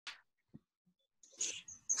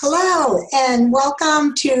Hello, and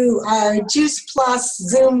welcome to our Juice Plus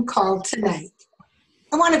Zoom call tonight.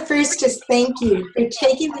 I want to first just thank you for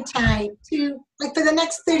taking the time to, for the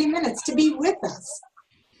next 30 minutes, to be with us.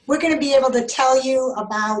 We're going to be able to tell you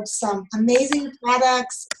about some amazing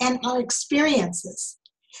products and our experiences.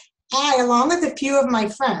 I, along with a few of my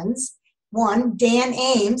friends, one, Dan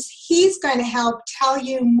Ames, he's going to help tell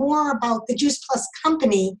you more about the Juice Plus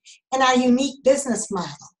company and our unique business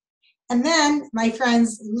model. And then my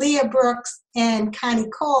friends Leah and Connie,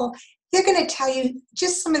 they're going to tell you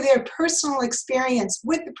just some of their personal experience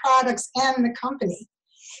with the products and the company.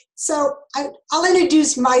 So I'll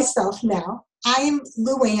introduce myself now. I'm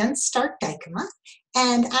LouAnn, Start-Dykema,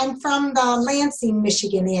 and I'm from the Lansing,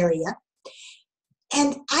 Michigan area.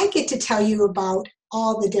 And I get to tell you about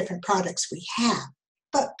all the different products we have.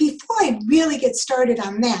 But before I really get started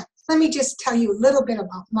on that, let me just tell you a little bit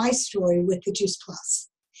about my story with the Juice Plus.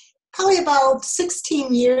 Probably about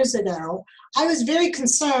 16 years ago, I was very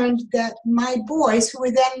concerned that my boys, who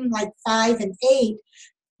were then like 5 and 8,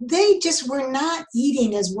 they just were not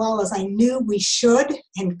eating as well as I knew we should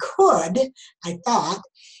and could, I thought,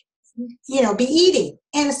 be eating.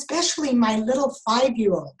 And especially my little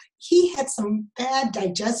 5-year-old. He had some bad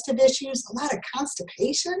digestive issues, a lot of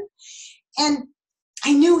constipation. And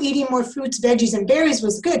I knew eating more fruits, veggies, and berries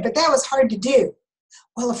was good, but that was hard to do.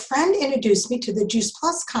 Well, a friend introduced me to the Juice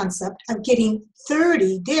Plus concept of getting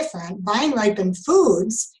 30 different vine-ripened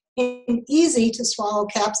foods in easy-to-swallow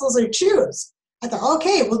capsules or chews. I thought,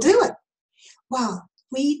 okay, we'll do it. Well,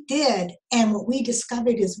 we did, and what we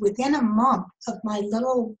discovered is within a month of my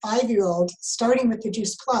little 5-year-old starting with the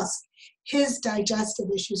Juice Plus, his digestive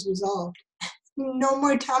issues resolved. No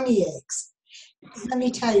more tummy aches. Let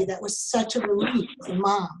me tell you, that was such a relief for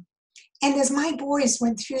Mom. And as my boys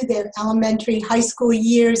went through their elementary, high school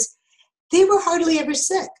years, they were hardly ever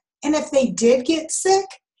sick. And if they did get sick,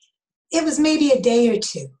 it was maybe a day or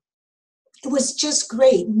two. It was just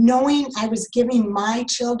great knowing I was giving my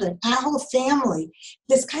children, our whole family,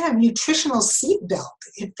 this kind of nutritional seatbelt,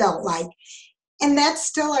 it felt like. And that's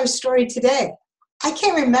still our story today. I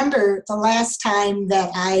can't remember the last time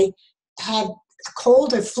that I had a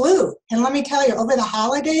cold or flu. And let me tell you, over the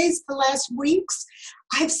holidays, the last weeks,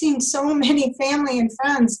 I've seen so many family and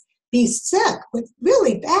friends be sick with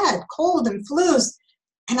really bad cold and flus,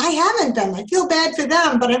 and I haven't been. I feel bad for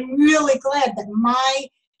them, but I'm really glad that my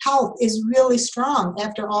health is really strong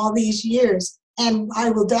after all these years, and I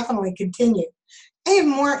will definitely continue. I have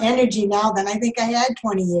more energy now than I think I had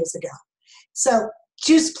 20 years ago. So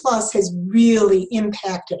Juice Plus has really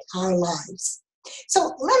impacted our lives.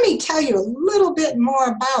 So let me tell you a little bit more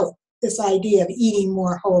about this idea of eating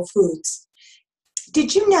more whole foods.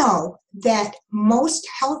 Did you know that most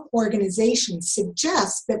health organizations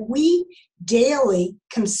suggest that we daily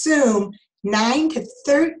consume 9 to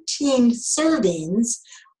 13 servings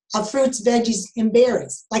of fruits, veggies, and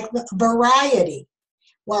berries, like variety?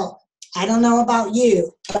 Well, I don't know about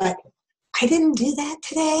you, but I didn't do that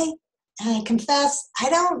today. And I confess, I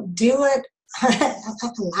don't do it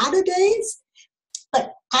a lot of days,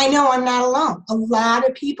 but I know I'm not alone. A lot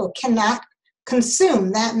of people cannot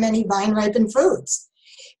consume that many vine-ripened foods.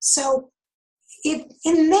 So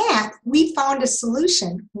in that, we found a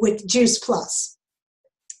solution with Juice Plus.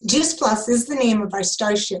 Juice Plus is the name of our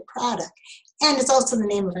Starship product, and it's also the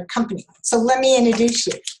name of our company. So let me introduce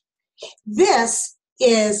you. This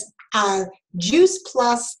is our Juice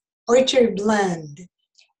Plus Orchard Blend.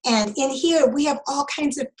 And in here, we have all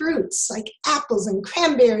kinds of fruits, like apples and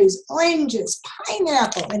cranberries, oranges,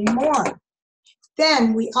 pineapple, and more.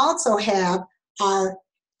 Then we also have our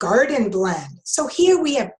garden blend. So here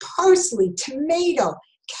we have parsley, tomato,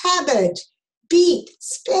 cabbage, beet,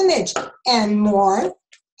 spinach, and more.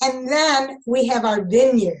 And then we have our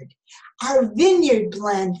vineyard. Our vineyard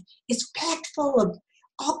blend is packed full of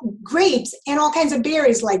all grapes and all kinds of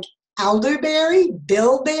berries like elderberry,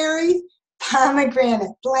 bilberry,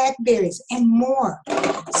 pomegranate, blackberries, and more.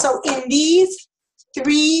 So in these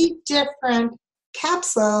 3 different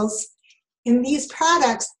capsules, in these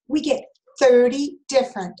products, we get 30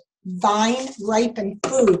 different vine-ripened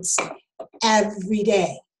foods every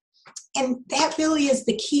day. And that really is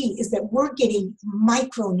the key, is that we're getting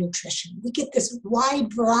micronutrition. We get this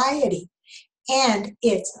wide variety, and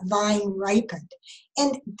it's vine-ripened.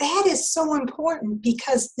 And that is so important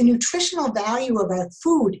because the nutritional value of our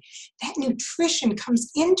food, that nutrition comes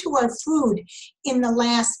into our food in the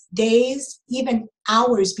last days, even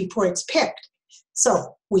hours before it's picked.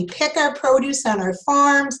 So we pick our produce on our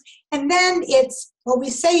farms, and then we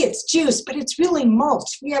say it's juice, but it's really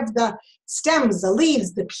mulch. We have the stems, the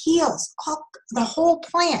leaves, the peels, the whole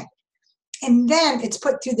plant. And then it's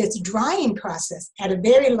put through this drying process at a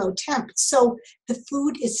very low temp. So the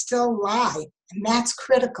food is still live, and that's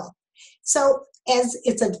critical. So as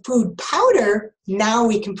it's a food powder, now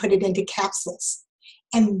we can put it into capsules.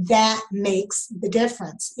 And that makes the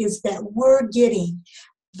difference, is that we're getting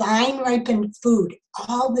vine-ripened food,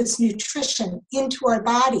 all this nutrition into our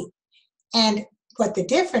body. And what the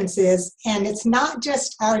difference is, and it's not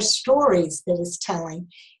just our stories that is telling,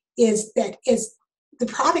 is that is the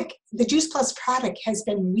product, the Juice Plus product has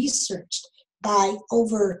been researched by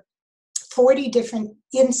over 40 different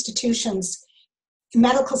institutions,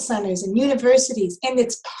 medical centers and universities, and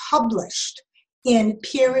it's published in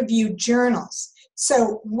peer-reviewed journals.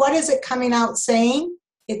 So what is it coming out saying?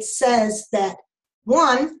 It says that,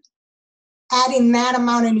 one, adding that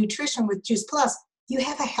amount of nutrition with Juice Plus, you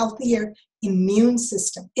have a healthier immune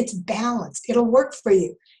system. It's balanced. It'll work for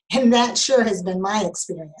you. And that sure has been my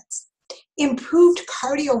experience. Improved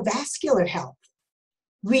cardiovascular health,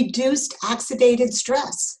 reduced oxidative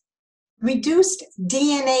stress, reduced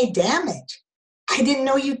DNA damage. I didn't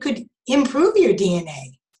know you could improve your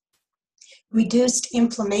DNA. Reduced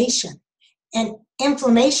inflammation. And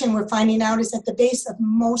inflammation, we're finding out, is at the base of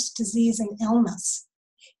most disease and illness.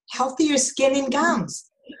 Healthier skin and gums.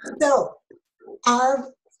 So our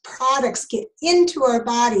products get into our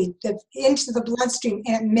body, into the bloodstream,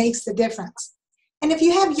 and it makes the difference. And if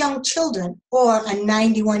you have young children or a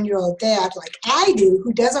 91-year-old dad like I do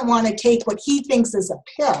who doesn't want to take what he thinks is a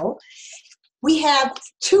pill, we have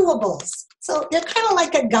chewables. So they're kind of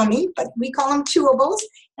like a gummy, but we call them chewables.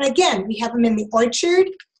 And again, we have them in the orchard,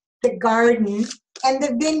 the garden, and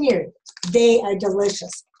the vineyard. They are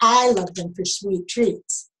delicious. I love them for sweet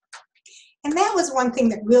treats. And that was one thing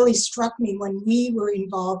that really struck me when we were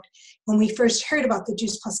involved, when we first heard about the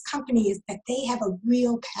Juice Plus company, is that they have a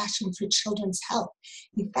real passion for children's health.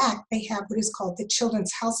 In fact, they have what is called the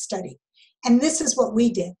Children's Health Study. And this is what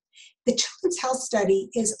we did. The Children's Health Study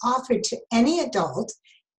is offered to any adult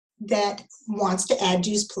that wants to add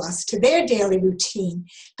Juice Plus to their daily routine,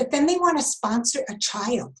 but then they want to sponsor a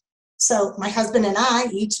child. So my husband and I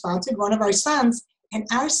each sponsored one of our sons, and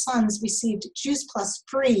our sons received Juice Plus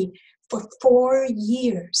free for 4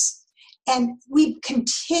 years. And we've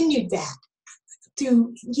continued that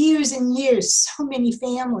through years and years, so many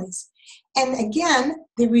families. And again,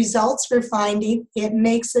 the results we're finding, it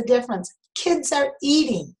makes a difference. Kids are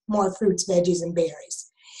eating more fruits, veggies, and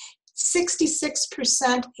berries.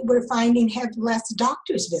 66% we're finding have less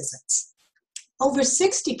doctor's visits. Over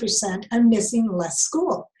 60% are missing less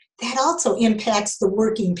school. That also impacts the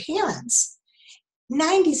working parents.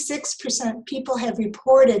 96% people have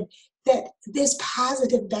reported that there's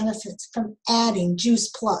positive benefits from adding Juice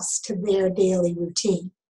Plus to their daily routine.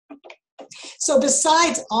 So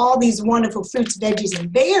besides all these wonderful fruits, veggies,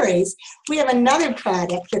 and berries, we have another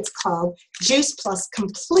product that's called Juice Plus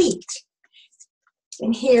Complete.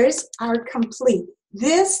 And here's our Complete.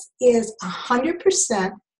 This is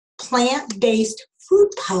 100% plant-based food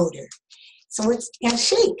powder. So it's a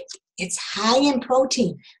shake. It's high in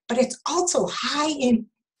protein, but it's also high in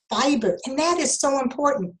fiber, and that is so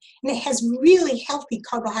important. And it has really healthy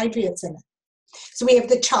carbohydrates in it. So we have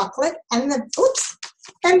the chocolate and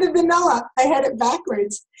the vanilla. I had it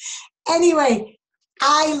backwards. Anyway,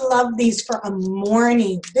 I love these for a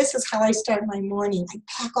morning. This is how I start my morning. I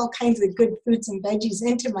pack all kinds of good fruits and veggies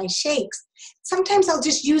into my shakes. Sometimes I'll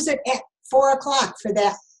just use it at 4 o'clock for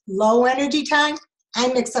that low energy time. I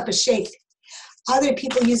mix up a shake. Other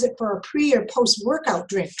people use it for a pre or post workout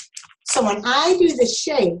drink. So when I do the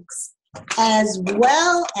shakes as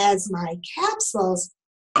well as my capsules,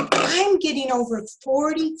 I'm getting over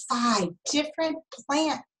 45 different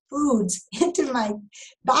plant foods into my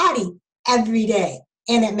body every day,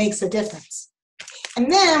 and it makes a difference.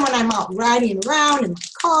 And then when I'm out riding around in the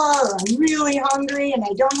car, or I'm really hungry and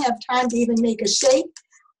I don't have time to even make a shake,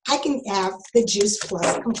 I can have the Juice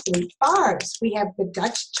Plus Complete bars. We have the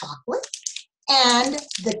Dutch chocolate and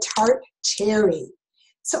the tart cherry.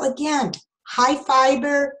 So again, high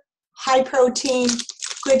fiber, high protein,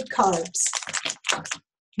 good carbs.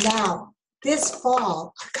 Now, this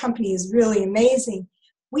fall, our company is really amazing.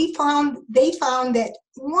 They found that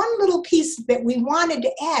one little piece that we wanted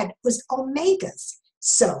to add was omegas.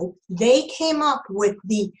 So they came up with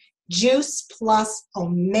the Juice Plus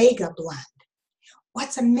Omega Blend.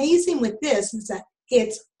 What's amazing with this is that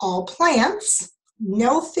it's all plants,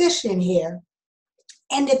 no fish in here,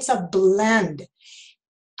 and it's a blend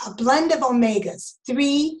of omegas,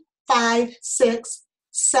 3, 5, 6,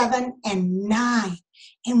 7, and 9.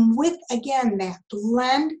 And with, again, that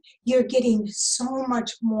blend, you're getting so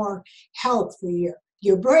much more health for your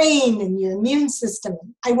your brain and your immune system.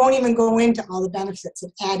 I won't even go into all the benefits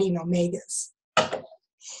of adding omegas.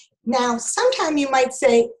 Now, sometime you might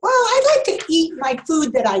say, well, I'd like to eat my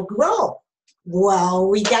food that I grow. Well,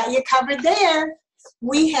 we got you covered there.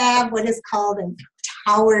 We have what is called a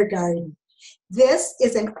tower garden. This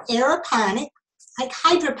is an aeroponic, like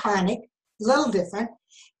hydroponic, a little different,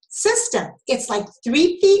 system. It's like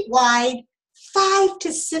 3 feet wide, 5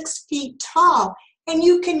 to 6 feet tall, and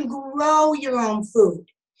you can grow your own food.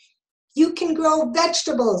 You can grow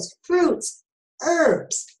vegetables, fruits,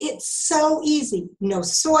 herbs. It's so easy. No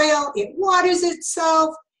soil, it waters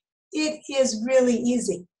itself. It is really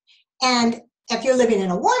easy. And if you're living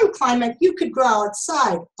in a warm climate, you could grow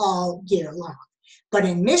outside all year long. But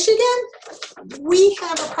in Michigan, we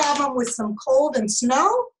have a problem with some cold and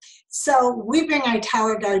snow. So we bring our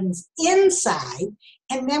tower gardens inside,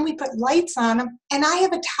 and then we put lights on them. And I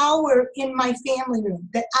have a tower in my family room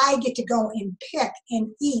that I get to go and pick and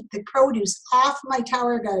eat the produce off my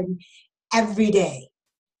tower garden every day.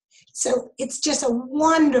 So it's just a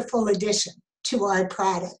wonderful addition to our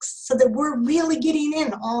products so that we're really getting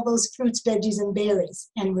in all those fruits, veggies, and berries,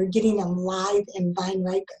 and we're getting them live and vine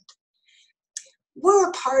ripened. We're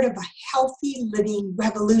a part of a healthy living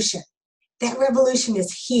revolution. That revolution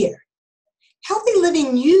is here. Healthy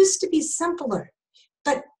living used to be simpler,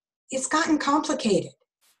 but it's gotten complicated.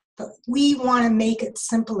 But we want to make it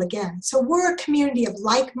simple again. So we're a community of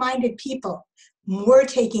like-minded people. We're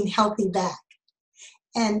taking healthy back.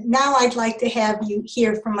 And now I'd like to have you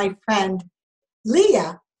hear from my friend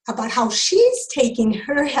Leah about how she's taking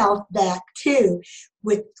her health back too,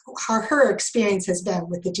 with how her experience has been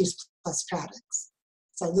with the Juice Plus products.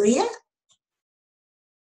 So Leah?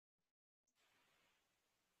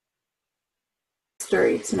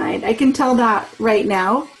 Story tonight. I can tell that right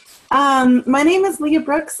now. My name is Leah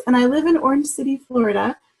Brooks, and I live in Orange City,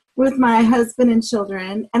 Florida, with my husband and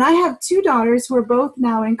children. And I have 2 daughters who are both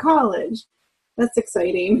now in college. That's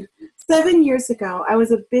exciting. 7 years ago, I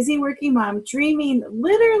was a busy working mom,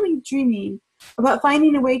 literally dreaming about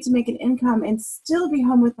finding a way to make an income and still be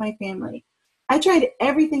home with my family. I tried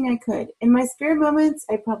everything I could. In my spare moments,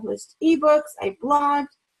 I published ebooks, I blogged,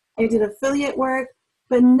 I did affiliate work,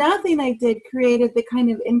 but nothing I did created the kind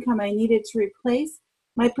of income I needed to replace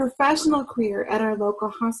my professional career at our local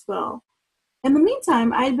hospital. In the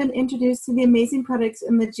meantime, I had been introduced to the amazing products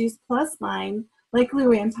in the Juice Plus line, like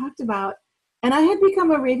LouAnn talked about, and I had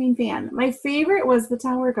become a raving fan. My favorite was the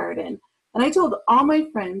Tower Garden, and I told all my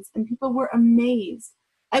friends, and people were amazed.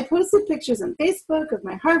 I posted pictures on Facebook of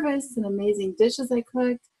my harvests and amazing dishes I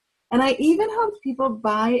cooked, and I even helped people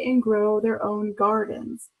buy and grow their own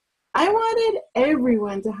gardens. I wanted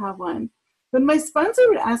everyone to have one. When my sponsor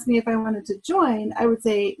would ask me if I wanted to join, I would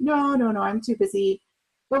say, no, I'm too busy.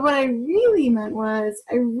 But what I really meant was,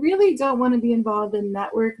 I really don't want to be involved in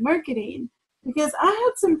network marketing, because I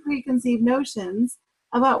had some preconceived notions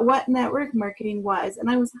about what network marketing was, and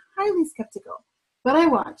I was highly skeptical. But I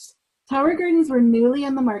watched. Tower Gardens were newly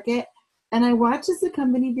on the market, and I watched as the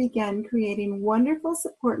company began creating wonderful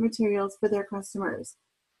support materials for their customers.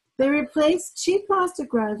 They replaced cheap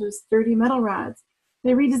plastic rods with sturdy metal rods.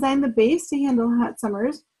 They redesigned the base to handle hot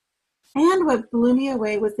summers, and what blew me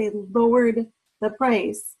away was they lowered the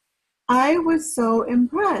price. I was so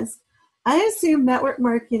impressed. I assumed network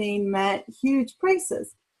marketing meant huge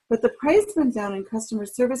prices, but the price went down and customer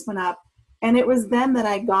service went up, and it was then that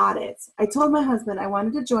I got it. I told my husband I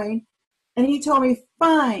wanted to join, and he told me,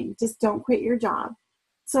 fine, just don't quit your job.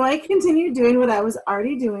 So I continued doing what I was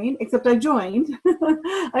already doing, except I joined.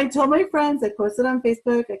 I told my friends, I posted on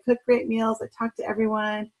Facebook, I cooked great meals, I talked to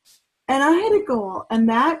everyone, and I had a goal, and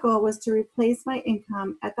that goal was to replace my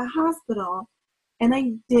income at the hospital, and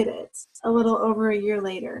I did it a little over a year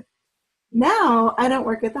later. Now, I don't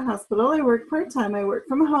work at the hospital. I work part-time. I work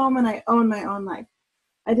from home, and I own my own life.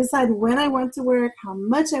 I decide when I want to work, how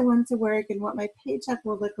much I want to work, and what my paycheck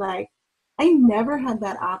will look like. I never had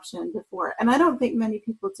that option before, and I don't think many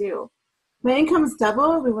people do. My income's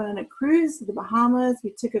doubled. We went on a cruise to the Bahamas.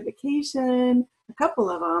 We took a vacation, a couple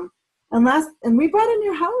of them, and we bought a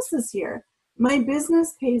new house this year. My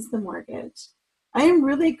business pays the mortgage. I am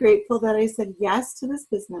really grateful that I said yes to this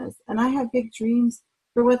business, and I have big dreams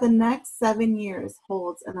for what the next 7 years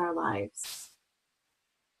holds in our lives.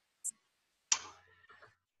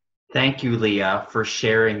 Thank you, Leah, for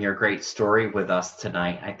sharing your great story with us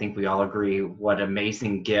tonight. I think we all agree what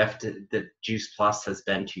amazing gift that Juice Plus has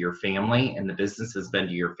been to your family and the business has been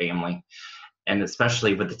to your family, and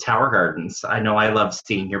especially with the tower gardens. I know I love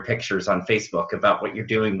seeing your pictures on Facebook about what you're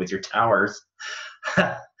doing with your towers.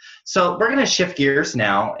 So we're going to shift gears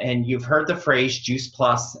now, and you've heard the phrase Juice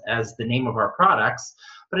Plus as the name of our products,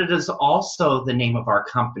 but it is also the name of our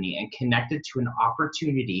company and connected to an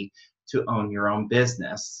opportunity to own your own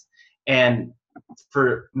business. And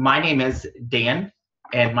my name is Dan,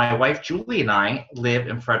 and my wife Julie and I live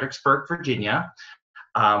in Fredericksburg, Virginia,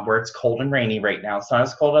 where it's cold and rainy right now. It's not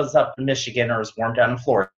as cold as up in Michigan or as warm down in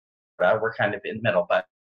Florida. We're kind of in the middle,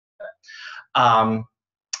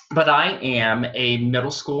 but I am a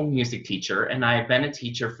middle school music teacher, and I've been a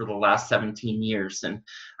teacher for the last 17 years. And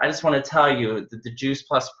I just want to tell you that the Juice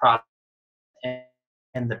Plus product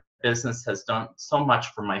and the business has done so much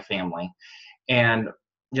for my family. And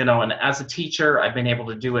and as a teacher, I've been able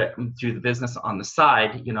to do it through the business on the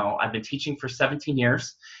side. I've been teaching for 17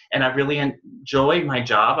 years, and I really enjoy my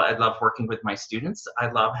job. I love working with my students. I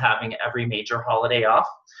love having every major holiday off.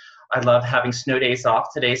 I love having snow days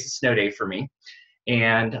off. Today's a snow day for me.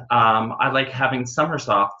 And I like having summers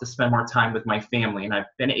off to spend more time with my family. And I've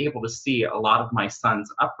been able to see a lot of my son's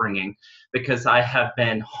upbringing because I have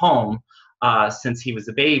been home since he was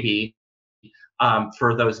a baby.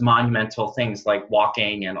 For those monumental things like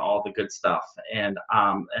walking and all the good stuff, and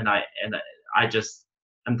I just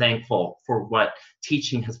am thankful for what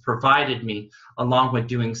teaching has provided me, along with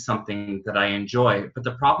doing something that I enjoy. But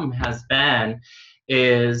the problem has been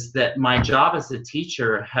is that my job as a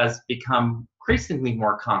teacher has become increasingly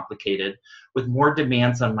more complicated, with more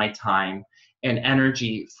demands on my time and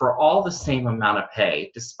energy for all the same amount of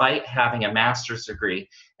pay, despite having a master's degree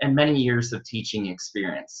and many years of teaching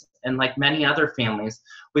experience. And like many other families,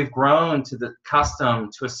 we've grown to the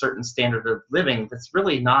custom to a certain standard of living that's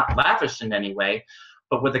really not lavish in any way,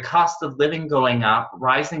 but with the cost of living going up,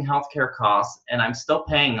 rising healthcare costs, and I'm still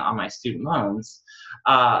paying on my student loans,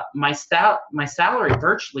 my salary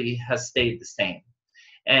virtually has stayed the same.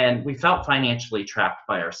 And we felt financially trapped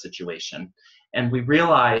by our situation. And we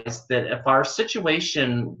realized that if our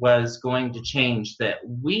situation was going to change, that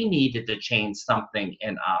we needed to change something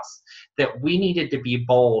in us, that we needed to be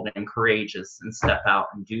bold and courageous and step out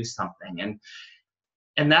and do something.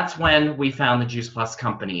 And that's when we found the Juice Plus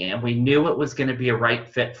company, and we knew it was going to be a right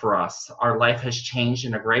fit for us. Our life has changed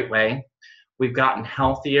in a great way. We've gotten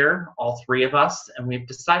healthier, all three of us, and we've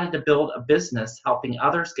decided to build a business helping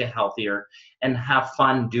others get healthier and have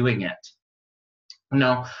fun doing it.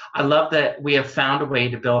 I love that we have found a way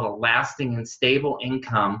to build a lasting and stable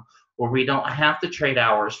income where we don't have to trade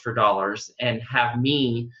hours for dollars and have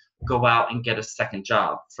me go out and get a second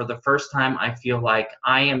job. For the first time, I feel like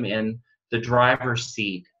I am in the driver's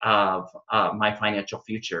seat of my financial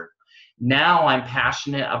future. Now I'm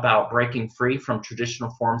passionate about breaking free from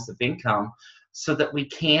traditional forms of income so that we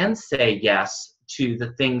can say yes to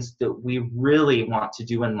the things that we really want to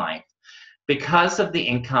do in life. Because of the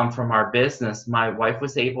income from our business, my wife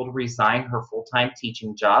was able to resign her full-time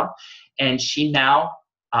teaching job, and she now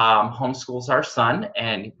homeschools our son,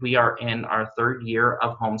 and we are in our third year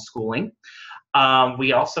of homeschooling.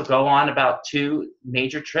 We also go on about 2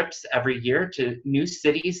 major trips every year to new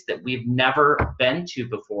cities that we've never been to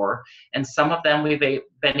before, and some of them we've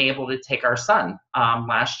been able to take our son.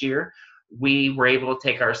 Last year, we were able to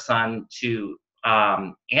take our son to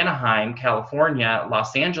Anaheim, California,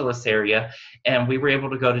 Los Angeles area, and we were able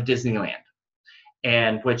to go to Disneyland,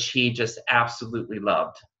 and which he just absolutely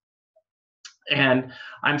loved. And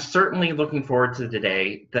I'm certainly looking forward to the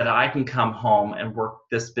day that I can come home and work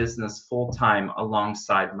this business full-time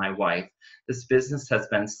alongside my wife. This business has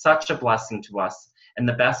been such a blessing to us, and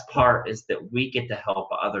the best part is that we get to help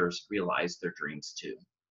others realize their dreams too.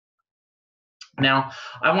 Now,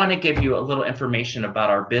 I want to give you a little information about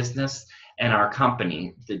our business and our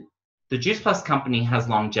company. The Juice Plus company has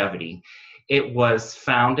longevity. It was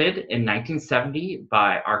founded in 1970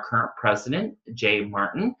 by our current president, Jay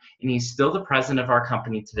Martin, and he's still the president of our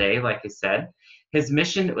company today, like I said. His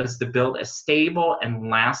mission was to build a stable and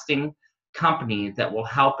lasting company that will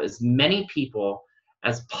help as many people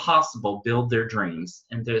as possible build their dreams,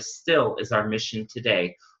 and this still is our mission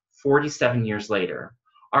today, 47 years later.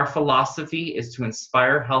 Our philosophy is to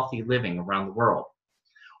inspire healthy living around the world.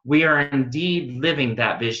 We are indeed living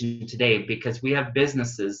that vision today because we have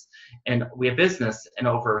business in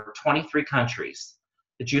over 23 countries.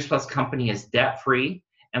 The Juice Plus company is debt-free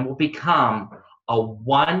and will become a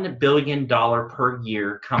 $1 billion per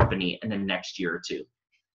year company in the next year or two.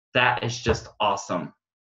 That is just awesome.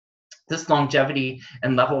 This longevity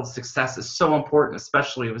and level of success is so important,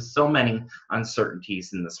 especially with so many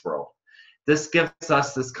uncertainties in this world. This gives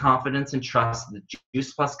us this confidence and trust that the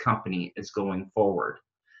Juice Plus company is going forward.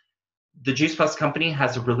 The Juice Plus company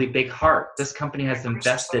has a really big heart. This company has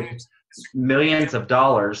invested millions of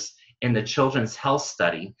dollars in the Children's Health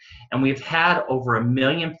Study, and we've had over 1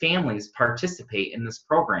 million families participate in this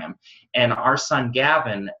program, and our son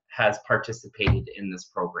Gavin has participated in this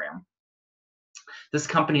program. This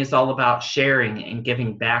company is all about sharing and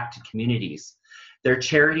giving back to communities. Their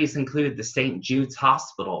charities include the St. Jude's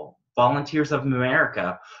Hospital, Volunteers of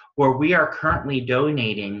America, where we are currently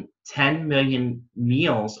donating 10 million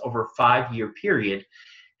meals over a 5-year period,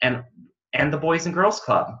 and the Boys and Girls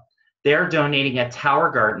Club. They're donating a tower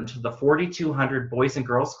garden to the 4,200 Boys and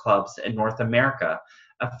Girls Clubs in North America,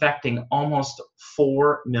 affecting almost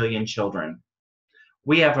 4 million children.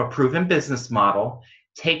 We have a proven business model,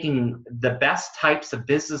 taking the best types of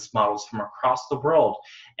business models from across the world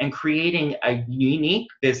and creating a unique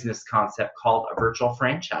business concept called a virtual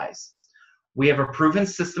franchise. We have a proven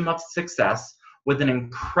system of success with an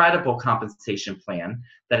incredible compensation plan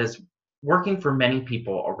that is working for many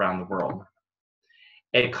people around the world.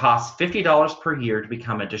 It costs $50 per year to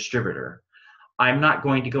become a distributor. I'm not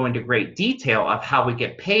going to go into great detail of how we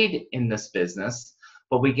get paid in this business,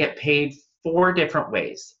 but we get paid 4 different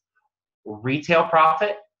ways: retail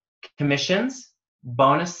profit, commissions,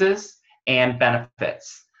 bonuses, and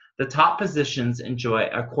benefits. The top positions enjoy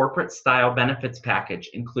a corporate-style benefits package,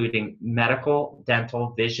 including medical,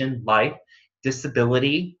 dental, vision, life,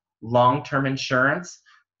 disability, long-term insurance,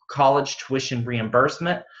 college tuition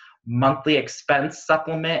reimbursement, monthly expense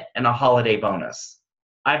supplement, and a holiday bonus.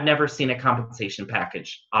 I've never seen a compensation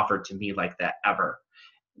package offered to me like that ever.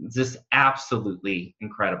 Just absolutely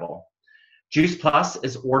incredible. Juice Plus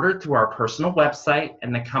is ordered through our personal website,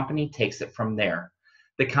 and the company takes it from there.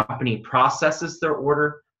 The company processes their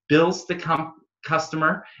order, bills the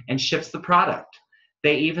customer, and ships the product.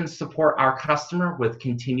 They even support our customer with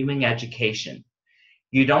continuing education.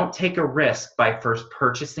 You don't take a risk by first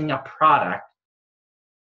purchasing a product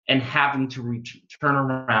and having to turn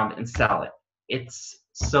around and sell it. It's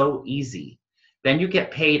so easy. Then you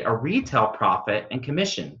get paid a retail profit and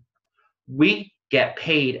commission. We get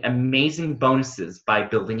paid amazing bonuses by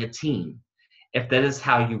building a team, if that is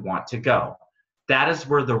how you want to go. That is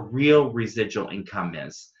where the real residual income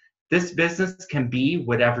is. This business can be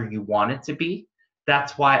whatever you want it to be.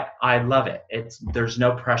 That's why I love it. There's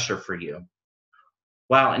no pressure for you.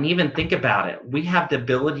 Wow, and even think about it. We have the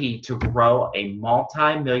ability to grow a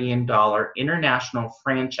multi-million-dollar international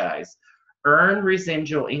franchise, earn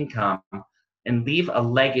residual income, and leave a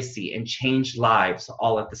legacy and change lives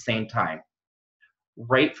all at the same time.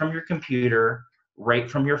 Right from your computer,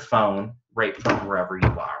 right from your phone, right from wherever you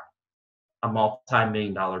are. A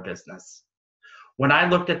multi-million-dollar business. When I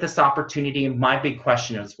looked at this opportunity, my big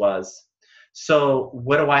question was, so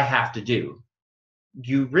what do I have to do?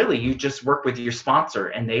 You just work with your sponsor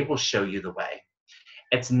and they will show you the way.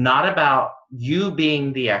 It's not about you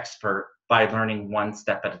being the expert by learning one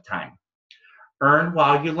step at a time. Earn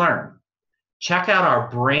while you learn. Check out our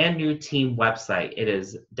brand new team website. It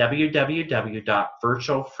is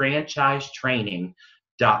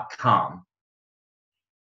www.virtualfranchisetraining.com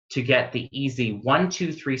to get the easy 1,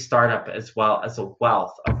 2, 3 startup, as well as a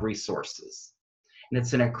wealth of resources. And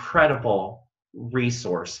it's an incredible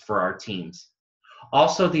resource for our teams.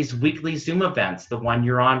 Also, these weekly Zoom events, the one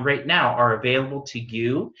you're on right now, are available to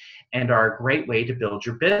you and are a great way to build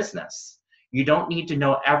your business. You don't need to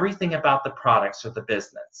know everything about the products or the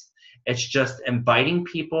business. It's just inviting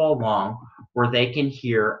people along where they can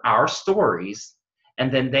hear our stories, and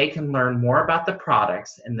then they can learn more about the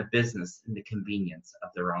products and the business and the convenience of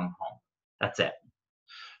their own home. That's it.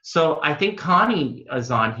 So I think Connie is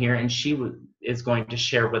on here, and she is going to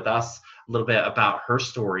share with us a little bit about her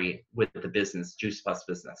story with the business, Juice Plus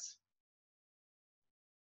business.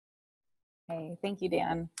 Hey, thank you,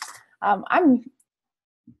 Dan. I'm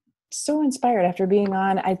so inspired after being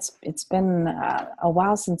on. It's been a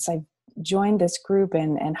while since I've joined this group,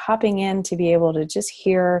 and hopping in to be able to just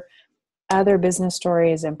hear other business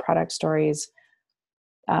stories and product stories.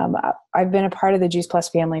 I've been a part of the Juice Plus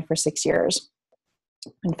family for 6 years.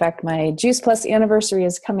 In fact, my Juice Plus anniversary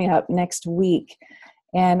is coming up next week.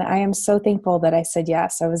 And I am so thankful that I said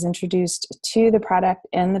yes. I was introduced to the product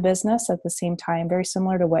and the business at the same time, very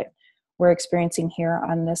similar to what we're experiencing here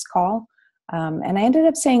on this call. And I ended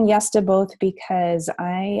up saying yes to both because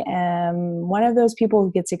I am one of those people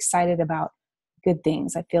who gets excited about good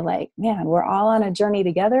things. I feel like, man, we're all on a journey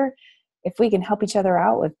together. If we can help each other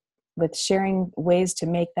out with sharing ways to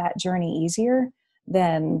make that journey easier,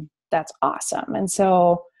 then that's awesome. And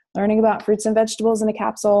so learning about fruits and vegetables in a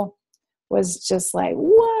capsule was just like,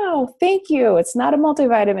 whoa, thank you. It's not a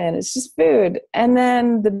multivitamin, it's just food. And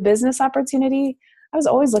then the business opportunity, I was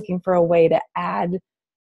always looking for a way to add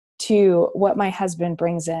to what my husband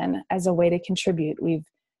brings in as a way to contribute. We've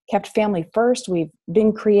kept family first. We've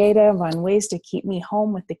been creative on ways to keep me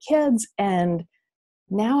home with the kids. And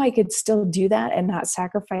now I could still do that and not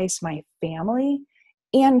sacrifice my family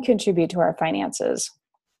and contribute to our finances.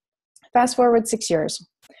 Fast forward 6 years.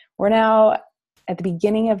 We're now at the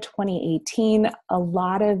beginning of 2018. A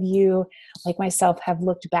lot of you, like myself, have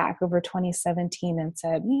looked back over 2017 and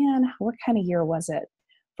said, man, what kind of year was it?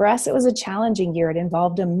 For us, it was a challenging year. It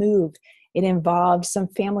involved a move. It involved some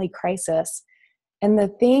family crisis. And the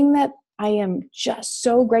thing that I am just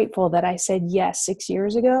so grateful that I said yes 6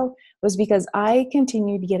 years ago was because I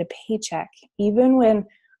continued to get a paycheck, even when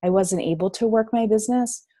I wasn't able to work my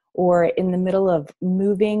business or in the middle of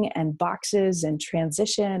moving and boxes and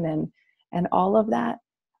transition and all of that.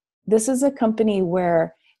 This is a company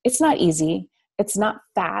where it's not easy. It's not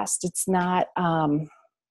fast. It's not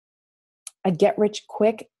a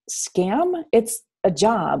get-rich-quick scam. It's a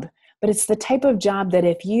job, but it's the type of job that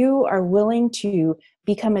if you are willing to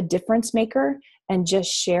become a difference maker and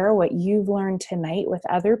just share what you've learned tonight with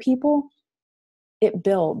other people, it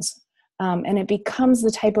builds. And it becomes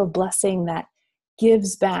the type of blessing that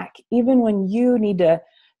gives back, even when you need to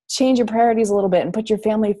change your priorities a little bit and put your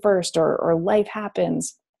family first or life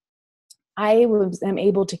happens. I am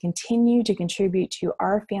able to continue to contribute to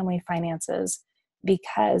our family finances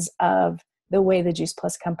because of the way the Juice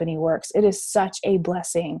Plus company works. It is such a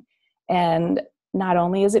blessing. And not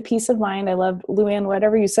only is it peace of mind, I love, LouAnn,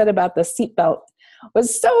 whatever you said about the seatbelt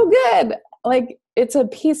was so good. Like, it's a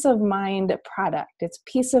peace of mind product. It's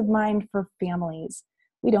peace of mind for families.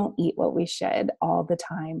 We don't eat what we should all the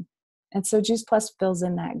time. And so Juice Plus fills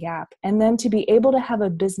in that gap. And then to be able to have a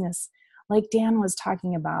business like Dan was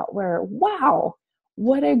talking about, where, wow,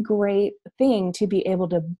 what a great thing to be able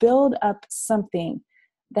to build up something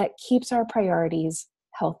that keeps our priorities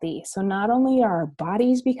healthy. So not only are our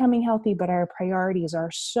bodies becoming healthy, but our priorities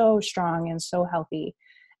are so strong and so healthy.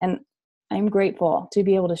 And I'm grateful to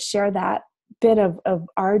be able to share that bit of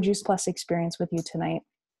our Juice Plus experience with you tonight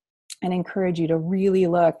and encourage you to really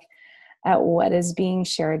look at what is being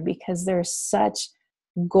shared, because there's such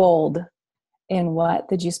gold in what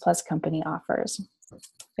the Juice Plus company offers.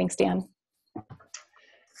 Thanks, Dan.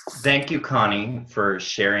 Thank you, Connie, for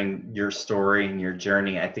sharing your story and your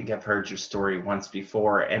journey. I think I've heard your story once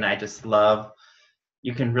before, and I just love,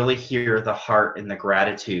 you can really hear the heart and the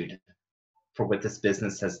gratitude for what this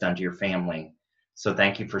business has done to your family. So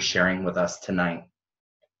thank you for sharing with us tonight.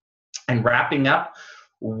 And wrapping up,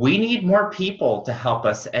 we need more people to help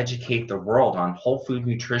us educate the world on whole food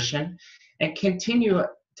nutrition and continue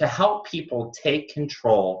to help people take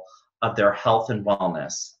control of their health and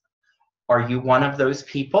wellness. Are you one of those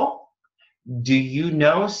people? Do you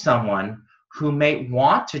know someone who may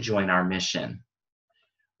want to join our mission?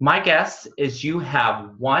 My guess is you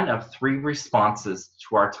have one of three responses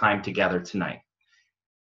to our time together tonight.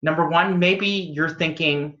 Number one, maybe you're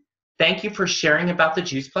thinking, thank you for sharing about the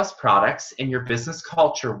Juice Plus products and your business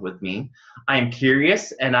culture with me. I am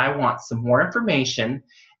curious and I want some more information.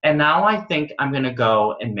 And now I think I'm going to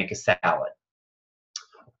go and make a salad.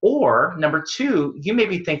 Or number two, you may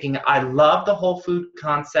be thinking, I love the whole food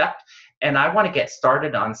concept and I want to get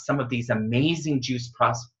started on some of these amazing Juice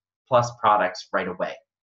Plus products right away.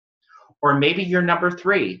 Or maybe you're number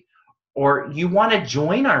three, or you want to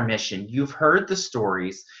join our mission. You've heard the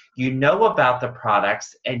stories, you know about the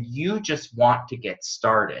products, and you just want to get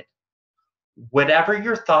started. Whatever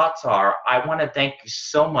your thoughts are, I want to thank you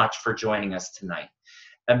so much for joining us tonight.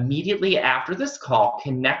 Immediately after this call,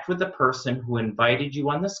 connect with the person who invited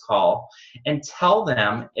you on this call and tell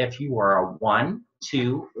them if you are a 1,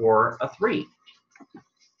 2, or a 3.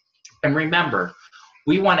 And remember,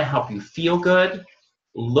 we want to help you feel good,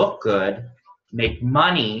 look good, make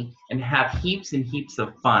money, and have heaps and heaps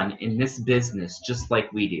of fun in this business just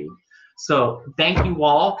like we do. So thank you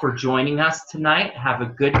all for joining us tonight. Have a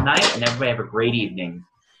good night, and everybody have a great evening.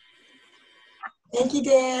 Thank you,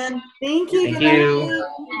 Dan. Thank you. Thank you.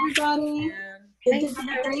 Everybody. Good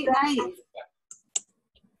Have a great night. night.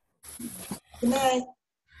 Good night.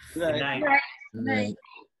 Good night. Good night.